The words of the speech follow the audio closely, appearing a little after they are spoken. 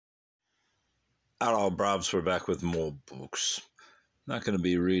Hello, Brobs. We're back with more books. Not going to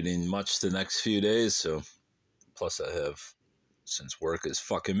be reading much the next few days, so plus I have, since work is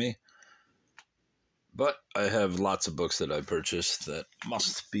fucking me. But I have lots of books that I purchased that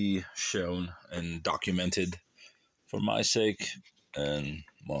must be shown and documented for my sake, and,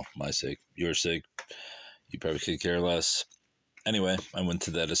 well, my sake, your sake. You probably could care less. Anyway, I went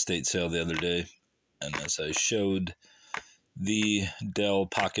to that estate sale the other day, and as I showed the Dell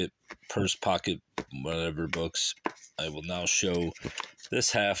Pocket, Purse Pocket, whatever books, I will now show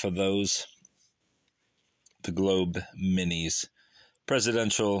this half of those, the Globe Minis.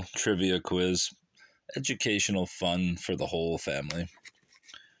 Presidential trivia quiz. Educational fun for the whole family.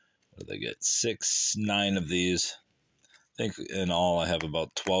 What do they get? 9 of these. I think in all I have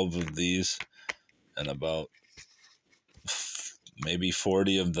about 12 of these and about maybe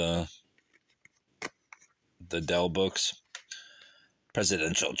 40 of the Dell books.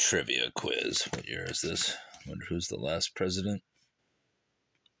 Presidential trivia quiz. What year is this? I wonder who's the last president.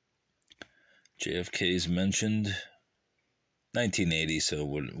 JFK's mentioned. 1980, so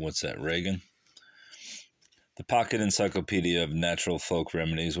what's that, Reagan? The Pocket Encyclopedia of Natural Folk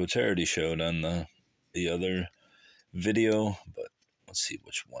Remedies, which I already showed on the other video, but let's see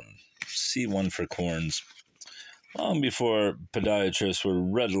which one. C1 for corns. Long before podiatrists were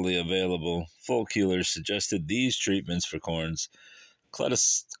readily available, folk healers suggested these treatments for corns. Cut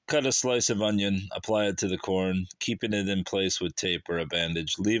a slice of onion, apply it to the corn, keeping it in place with tape or a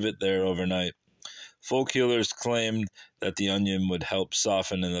bandage. Leave it there overnight. Folk healers claimed that the onion would help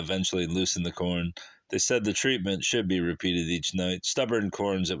soften and eventually loosen the corn. They said the treatment should be repeated each night. Stubborn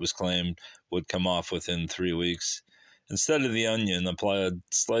corns, it was claimed, would come off within 3 weeks. Instead of the onion, apply a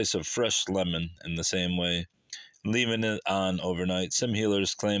slice of fresh lemon in the same way, leaving it on overnight. Some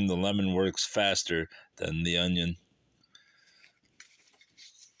healers claim the lemon works faster than the onion.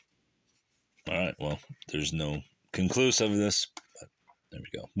 All right, well, there's no conclusiveness, but there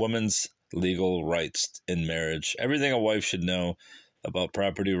we go. Women's legal rights in marriage. Everything a wife should know about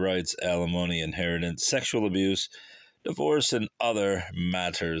property rights, alimony, inheritance, sexual abuse, divorce, and other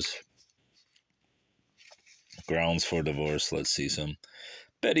matters. Grounds for divorce. Let's see some.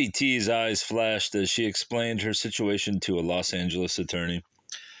 Betty T's eyes flashed as she explained her situation to a Los Angeles attorney.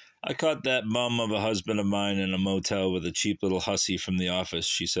 I caught that bum of a husband of mine in a motel with a cheap little hussy from the office,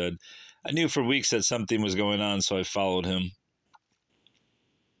 she said. I knew for weeks that something was going on, so I followed him.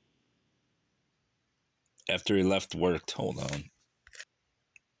 After he left work, hold on.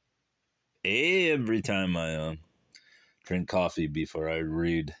 Every time I drink coffee before I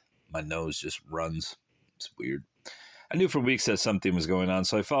read, my nose just runs. It's weird. I knew for weeks that something was going on,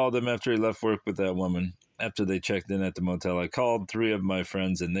 so I followed him after he left work with that woman. After they checked in at the motel, I called 3 of my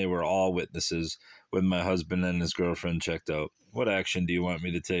friends, and they were all witnesses when my husband and his girlfriend checked out. What action do you want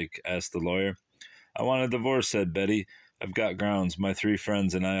me to take? Asked the lawyer. I want a divorce, said Betty. I've got grounds. My 3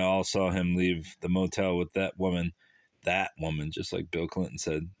 friends and I all saw him leave the motel with that woman, just like Bill Clinton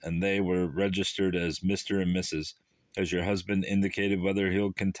said, and they were registered as Mr. and Mrs. Has your husband indicated whether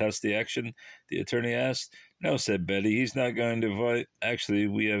he'll contest the action? The attorney asked. No, said Betty. He's not going to fight. Actually,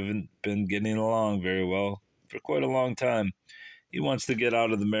 we haven't been getting along very well for quite a long time. He wants to get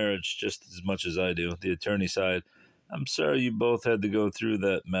out of the marriage just as much as I do. The attorney sighed. I'm sorry you both had to go through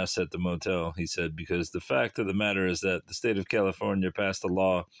that mess at the motel, he said, because the fact of the matter is that the state of California passed a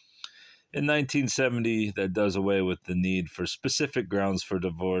law in 1970 that does away with the need for specific grounds for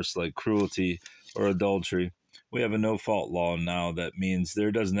divorce like cruelty or adultery. We have a no-fault law now that means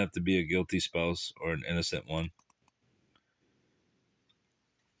there doesn't have to be a guilty spouse or an innocent one.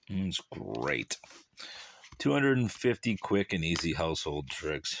 It's great. 250 quick and easy household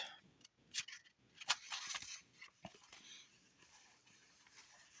tricks.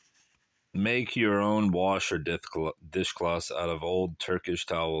 Make your own wash or dishcloths out of old Turkish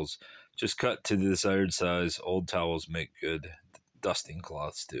towels. Just cut to the desired size. Old towels make good dusting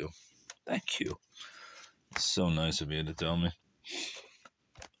cloths too. Thank you. So nice of you to tell me.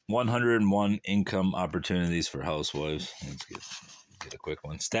 101 income opportunities for housewives. Let's get a quick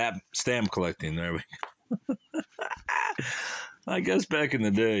one. Stamp collecting. There we go. I guess back in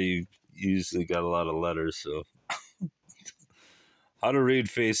the day, you usually got a lot of letters, so. How to read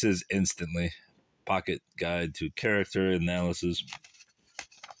faces instantly. Pocket guide to character analysis.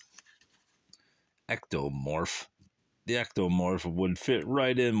 Ectomorph. The ectomorph would fit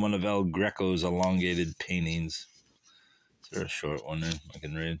right in one of El Greco's elongated paintings. Is there a short one there I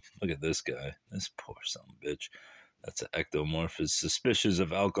can read? Look at this guy. This poor son of a bitch. That's an ectomorph. Is suspicious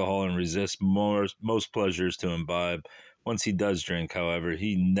of alcohol and resists most pleasures to imbibe. Once he does drink, however,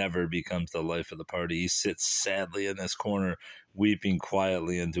 he never becomes the life of the party. He sits sadly in his corner, weeping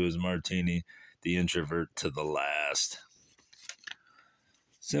quietly into his martini. the introvert to the last.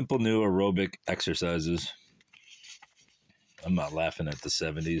 Simple new aerobic exercises. I'm not laughing at the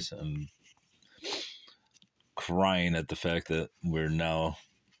 70s. I'm crying at the fact that we're now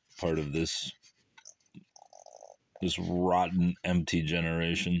part of this rotten, empty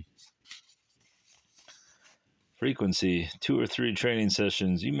generation. Frequency, 2 or 3 training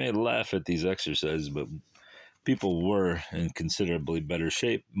sessions. You may laugh at these exercises, but people were in considerably better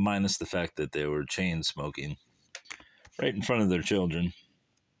shape, minus the fact that they were chain smoking right in front of their children.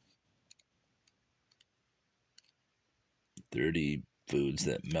 Dirty foods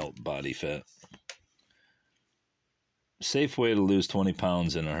that melt body fat. Safe way to lose 20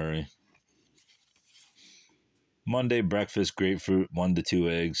 pounds in a hurry. Monday, breakfast, grapefruit, 1 to 2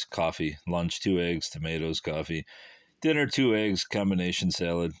 eggs, coffee. Lunch, 2 eggs, tomatoes, coffee. Dinner, 2 eggs, combination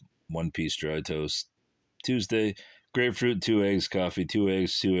salad, 1 piece dry toast. Tuesday, grapefruit, 2 eggs, coffee, 2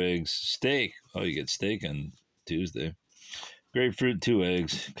 eggs, 2 eggs, steak. Oh, you get steak on Tuesday. Grapefruit, 2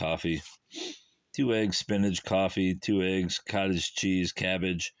 eggs, coffee, 2 eggs, spinach, coffee, 2 eggs, cottage cheese,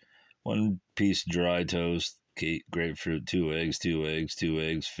 cabbage, 1 piece dry toast, grapefruit, 2 eggs, 2 eggs, 2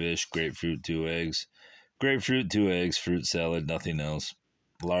 eggs, fish, grapefruit, 2 eggs, grapefruit, 2 eggs, fruit salad, nothing else.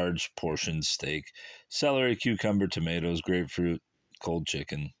 Large portion steak, celery, cucumber, tomatoes, grapefruit, cold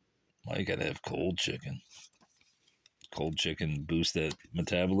chicken. Why you gotta have cold chicken? Cold chicken boost that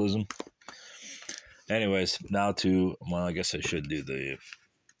metabolism. Anyways, now to, well, I guess I should do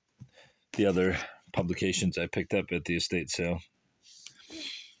the other publications I picked up at the estate sale.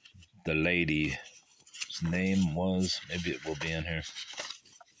 The lady's name was, maybe it will be in here.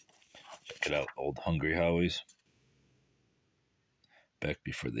 Check it out, old Hungry Howie's. Back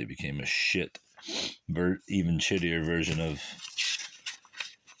before they became a shit, even shittier version of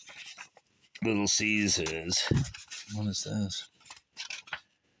Little Caesars. What is this?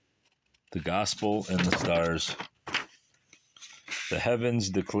 The Gospel and the Stars. The heavens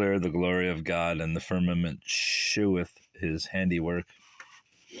declare the glory of God, and the firmament sheweth his handiwork.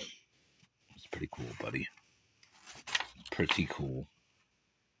 It's pretty cool, buddy. Pretty cool.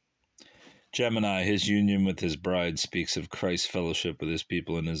 Gemini, his union with his bride speaks of Christ's fellowship with his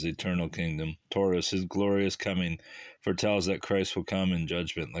people in his eternal kingdom. Taurus, his glorious coming foretells that Christ will come in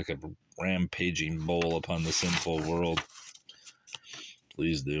judgment like a rampaging bull upon the sinful world.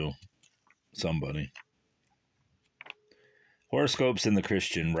 Please do. Somebody. Horoscopes in the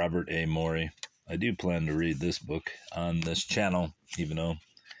Christian, Robert A. Morey. I do plan to read this book on this channel, even though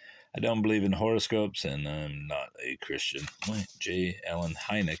I don't believe in horoscopes and I'm not a Christian. J. Allen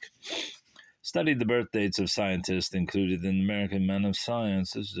Hynek studied the birth dates of scientists included in American Men of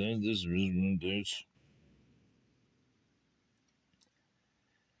Science.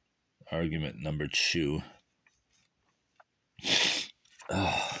 Argument number 2.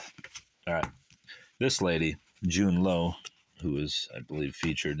 Oh. All right. This lady, June Lowe, who is, I believe,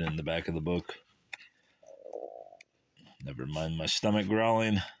 featured in the back of the book. Never mind my stomach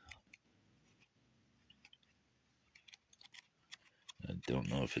growling. I don't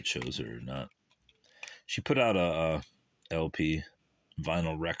know if it shows her or not. She put out a LP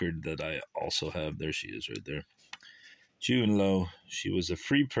vinyl record that I also have. There she is right there. June Lowe. She was a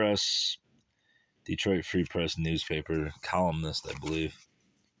Free Press, Detroit Free Press newspaper columnist, I believe.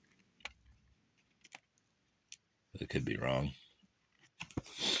 I could be wrong.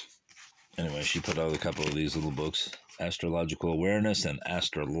 Anyway, she put out a couple of these little books. Astrological Awareness and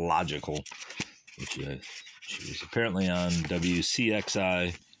Astrological, which she was apparently on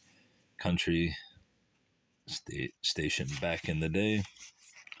WCXI country station back in the day.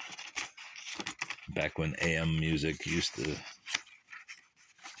 Back when AM music used to...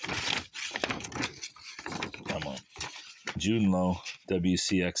 Come on. June Lowe,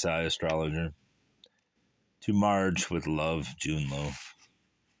 WCXI astrologer. To Marge with love, June Lowe.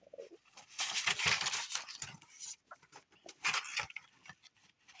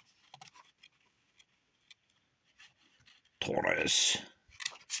 Taurus.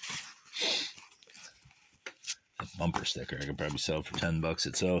 A bumper sticker I could probably sell for $10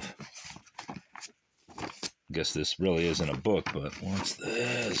 itself. I guess this really isn't a book, but what's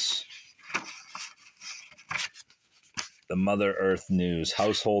this? The Mother Earth News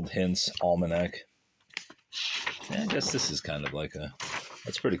Household Hints Almanac. Yeah, I guess this is kind of like a...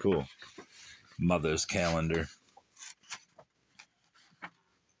 That's pretty cool. Mother's calendar.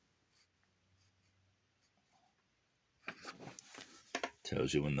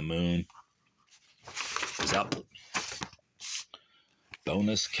 Tells you when the moon is up.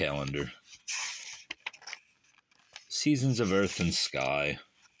 Bonus calendar. Seasons of Earth and Sky.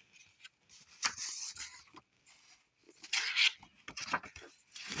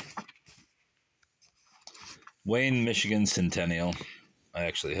 Wayne, Michigan Centennial. I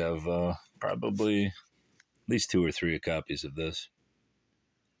actually have probably at least 2 or 3 copies of this.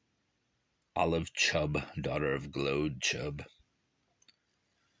 Olive Chubb, daughter of Glode Chubb.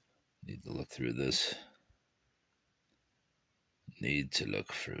 Need to look through this.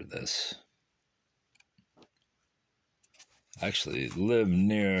 I actually live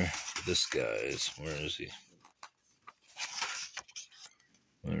near this guy's. Where is he?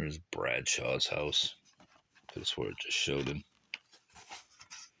 Where's Bradshaw's house? Could have swore it just showed him.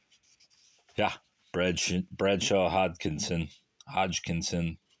 Yeah, Bradshaw Hodgkinson.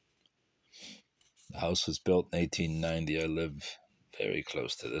 The house was built in 1890. I live very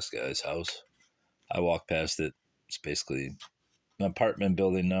close to this guy's house. I walk past it. It's basically an apartment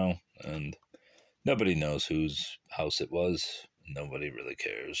building now, and nobody knows whose house it was. Nobody really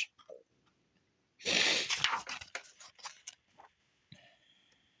cares.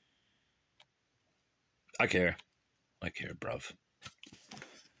 I care, bruv.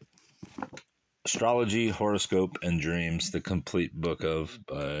 Astrology, Horoscope, and Dreams, the complete book of,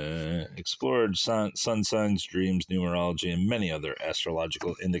 by explored sun signs, dreams, numerology, and many other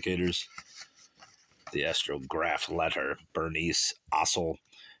astrological indicators. The astrograph letter, Bernice Ossel.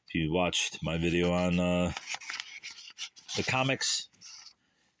 If you watched my video on the comics,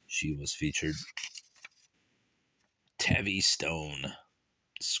 she was featured. Tavi Stone,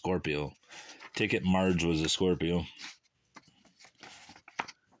 Scorpio. Take it Marge was a Scorpio.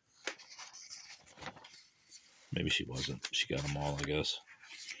 Maybe she wasn't. She got them all, I guess.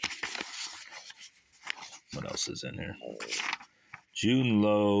 What else is in here? June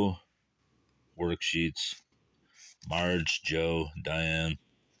Lowe worksheets. Marge, Joe, Diane.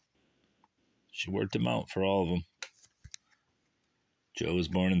 She worked them out for all of them. Joe was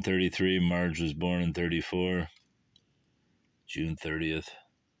born in 33. Marge was born in 34. June 30th.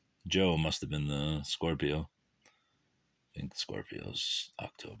 Joe must have been the Scorpio. I think Scorpio's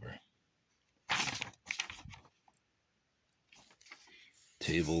October.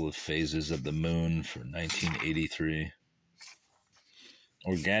 Table of Phases of the Moon for 1983.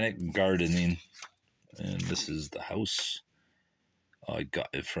 Organic gardening. And this is the house I got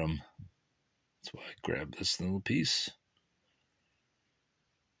it from. That's why I grabbed this little piece.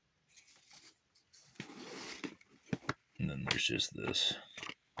 And then there's just this.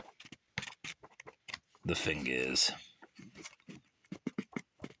 The fingers.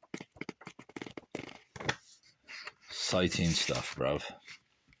 Citing stuff, bruv.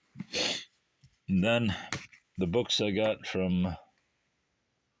 And then the books I got from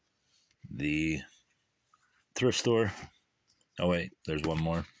the thrift store. Oh, wait, there's one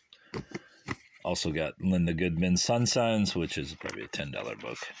more. Also got Linda Goodman's Sun Signs, which is probably a $10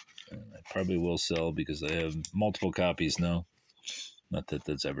 book. And I probably will sell because I have multiple copies now. Not that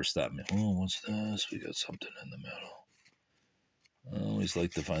that's ever stopped me. Oh, what's this? We got something in the middle. I always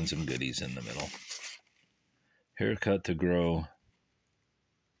like to find some goodies in the middle. Haircut to grow.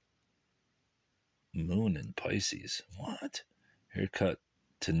 Moon in Pisces. What? Haircut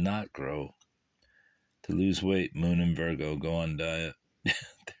to not grow. To lose weight. Moon in Virgo. Go on diet.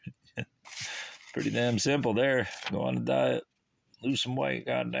 Pretty damn simple there. Go on a diet. Lose some weight.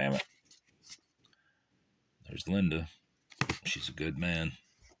 God damn it. There's Linda. She's a good man.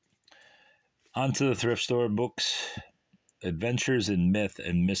 On to the thrift store books. Adventures in Myth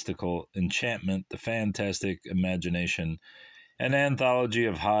and Mystical Enchantment, The Fantastic Imagination, an anthology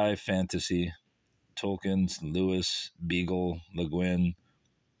of high fantasy. Tolkien's Lewis, Beagle, Le Guin.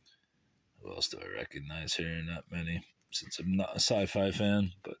 Who else do I recognize here? Not many, since I'm not a sci-fi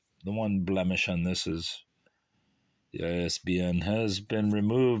fan, but the one blemish on this is the ISBN has been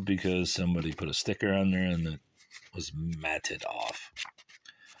removed because somebody put a sticker on there and it was matted off.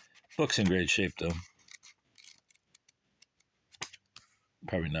 Book's in great shape, though.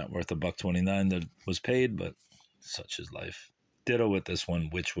 Probably not worth $1.29 that was paid, but such is life. Ditto with this one,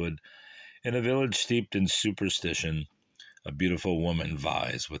 Witchwood. In a village steeped in superstition, a beautiful woman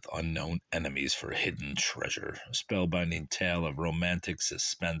vies with unknown enemies for hidden treasure. A spellbinding tale of romantic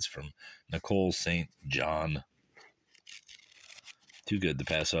suspense from Nicole St. John. Too good to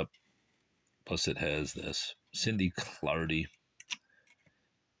pass up. Plus it has this. Cindy Clardy.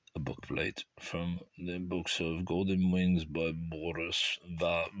 A book plate from the books of Golden Wings by Boris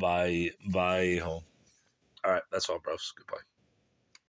Vallejo. All right, that's all, bros. Goodbye.